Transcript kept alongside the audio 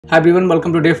Hi everyone,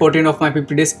 welcome to day 14 of my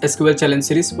 50 days SQL challenge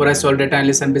series where I solve data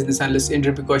analyst and business analyst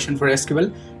interview question for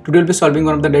SQL. Today we'll be solving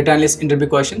one of the data analyst interview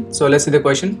question. So let's see the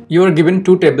question. You are given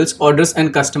two tables, orders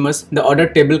and customers. The order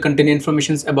table contains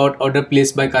information about order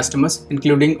placed by customers,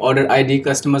 including order ID,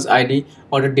 customer's ID,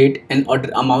 order date and order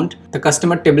amount. The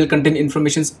customer table contains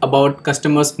information about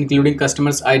customers, including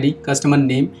customer's ID, customer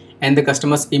name and the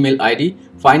customer's email ID.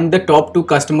 Find the top two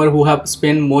customers who have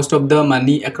spent most of the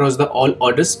money across the all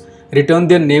orders. Return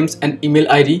their names and email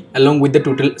ID along with the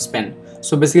total spend.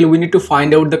 So basically we need to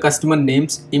find out the customer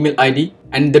names, email ID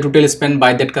and the total spend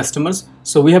by that customers.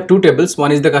 So we have two tables.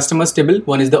 One is the customers table,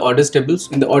 one is the orders tables.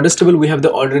 In the orders table we have the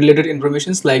order related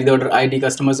informations like the order ID,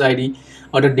 customer's ID,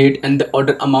 order date and the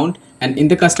order amount. And in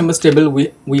the customers table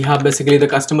we have basically the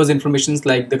customers informations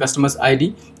like the customer's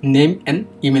ID, name and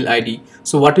email ID.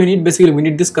 So what we need, basically we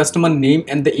need this customer name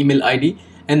and the email ID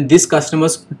and this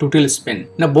customer's total spend.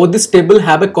 Now both this table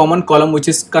have a common column which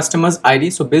is customer's ID.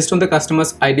 So based on the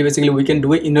customer's ID, basically we can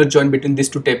do an inner join between these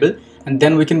two tables, and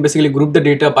then we can basically group the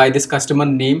data by this customer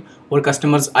name or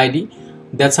customer's ID.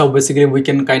 That's how basically we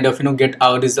can kind of get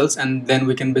our results, and then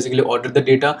we can basically order the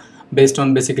data based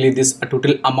on basically this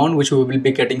total amount which we will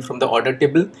be getting from the order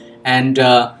table, and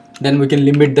then we can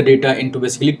limit the data into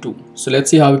basically 2. So let's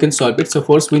see how we can solve it. So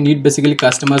first we need basically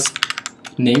customer's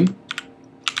name.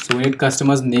 So we need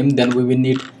customer's name, then we will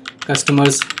need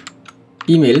customer's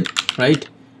email, right?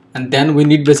 And then we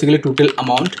need basically total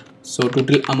amount. So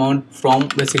total amount from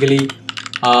basically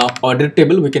order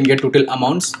table we can get total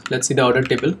amounts. Let's see the order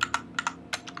table.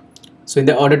 So in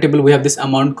the order table we have this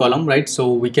amount column, right?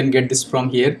 So we can get this from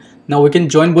here. Now we can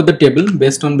join both the table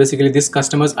based on basically this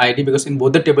customer's ID, because in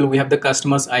both the table we have the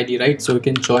customer's ID, right? So we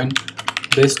can join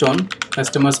based on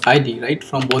customer's ID, right,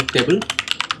 from both table.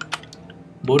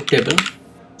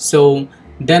 So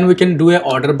then we can do a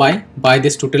order by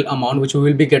this total amount which we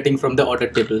will be getting from the order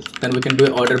table. Then we can do a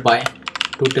order by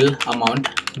total amount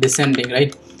descending,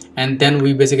 right? And then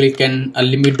we basically can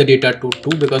limit the data to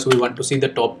 2 because we want to see the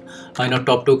top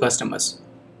top 2 customers.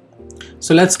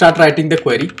 So let's start writing the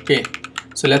query. Okay,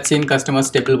 so let's see in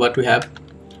customers table what we have.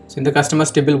 So in the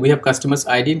customers table we have customer's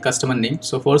ID and customer name.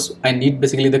 So first I need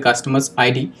basically the customer's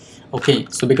ID. Okay,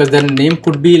 so because their name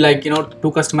could be like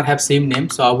two customers have same name,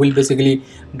 so I will basically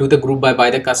do the group by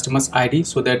the customer's ID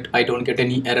so that I don't get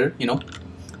any error,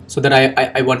 so that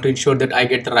I want to ensure that I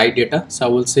get the right data. So I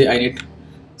will say I need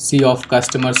C of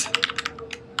customer's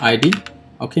ID.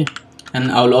 Okay,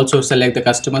 and I will also select the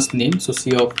customer's name, so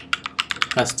C of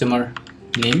customer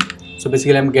name. So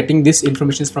basically I'm getting this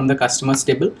information from the customers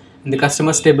table. In the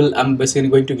customers table I'm basically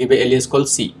going to give an alias called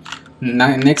C.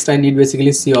 Now next I need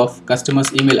basically C of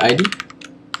customer's email ID,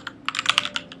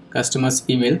 customer's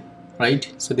email,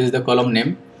 right? So this is the column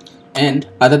name. And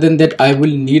other than that I will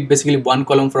need basically one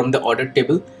column from the order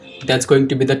table. That's going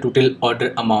to be the total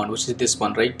order amount, which is this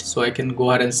one, right? So I can go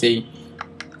ahead and say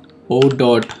O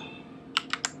dot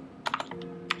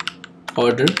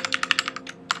order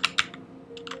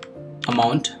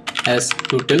amount as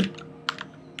total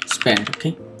spend.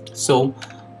 Okay, so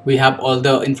we have all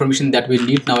the information that we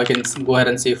need. Now I can go ahead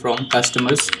and say from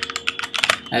customers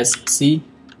as C.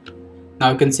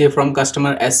 Now I can say from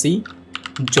customer as C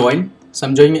join. So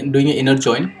I'm doing an inner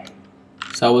join.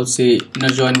 So I will say inner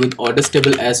join with orders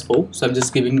table as O. So I'm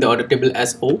just giving the order table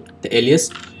as O, the alias,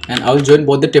 and I will join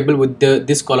both the table with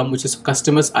this column which is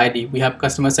customers ID. We have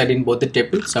customers ID in both the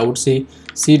tables. So I would say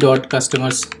C dot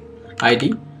customers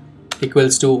ID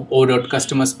equals to O dot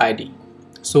customers ID.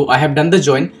 So I have done the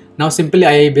join. Now simply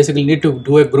I basically need to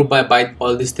do a group by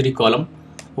all these three columns.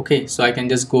 Okay, so I can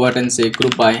just go ahead and say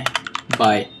group by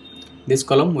this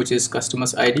column which is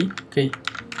customers ID. Okay,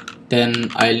 then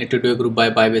I'll need to do a group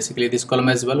by basically this column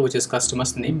as well, which is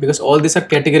customer's name, because all these are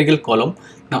categorical column.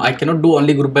 Now I cannot do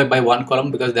only group by one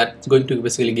column because that's going to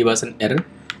basically give us an error.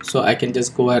 So I can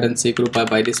just go ahead and say group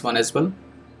by this one as well.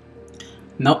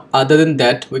 Now other than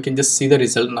that we can just see the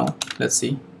result. Now let's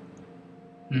see.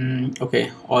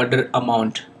 Okay, order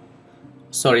amount,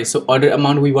 sorry, so order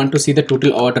amount we want to see the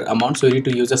total order amount, so we need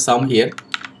to use a sum here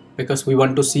because we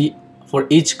want to see for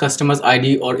each customer's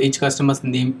ID or each customer's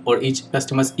name or each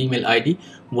customer's email ID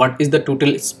what is the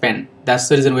total spend. That's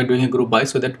the reason we're doing a group by,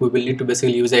 so that we will need to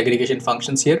basically use aggregation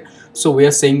functions here. So we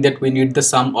are saying that we need the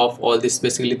sum of all these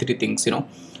basically three things,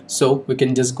 so we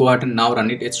can just go ahead and now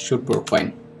run it. It should work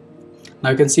fine.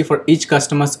 Now you can see for each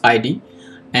customer's ID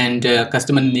and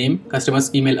customer name,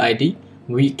 customer's email ID,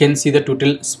 we can see the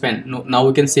total spend. Now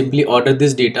we can simply order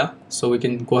this data. So we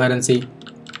can go ahead and say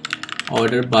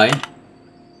order by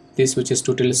this, which is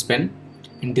total spend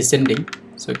in descending.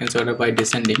 So you can order by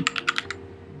descending.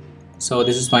 So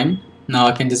this is fine. Now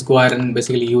I can just go ahead and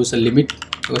basically use a limit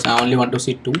because I only want to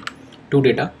see two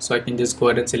data. So I can just go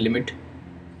ahead and say limit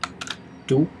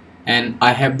 2, and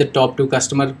I have the top 2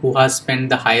 customer who has spent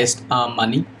the highest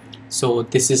money. So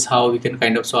this is how we can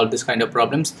kind of solve this kind of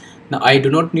problems. Now I do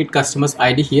not need customers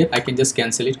ID here. I can just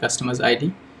cancel it, customers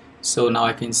ID. So now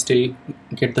I can still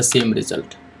get the same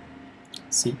result.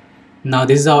 See, now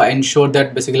this is how I ensure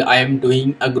that basically I am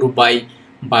doing a group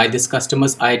by this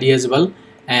customer's ID as well,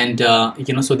 and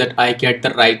so that I get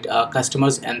the right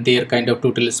customers and their kind of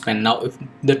total spend. Now if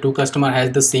the 2 customer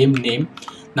has the same name,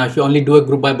 now if you only do a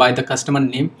group by the customer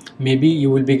name, maybe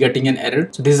you will be getting an error.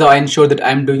 So this is how I ensure that I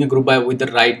am doing a group by with the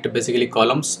right basically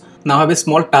columns. Now I have a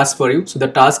small task for you. So the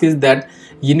task is that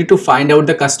you need to find out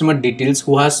the customer details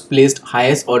who has placed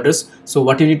highest orders. So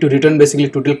what you need to return basically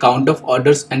total count of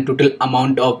orders and total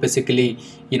amount of basically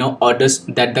orders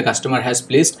that the customer has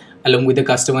placed, along with the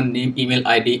customer name, email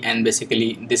ID, and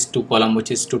basically this 2 column,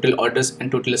 which is total orders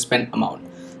and total spend amount.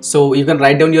 So you can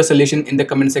write down your solution in the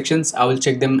comment sections. I will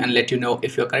check them and let you know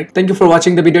if you're correct. Thank you for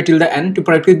watching the video till the end. To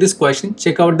practice this question,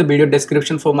 check out the video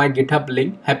description for my GitHub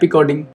link. Happy coding.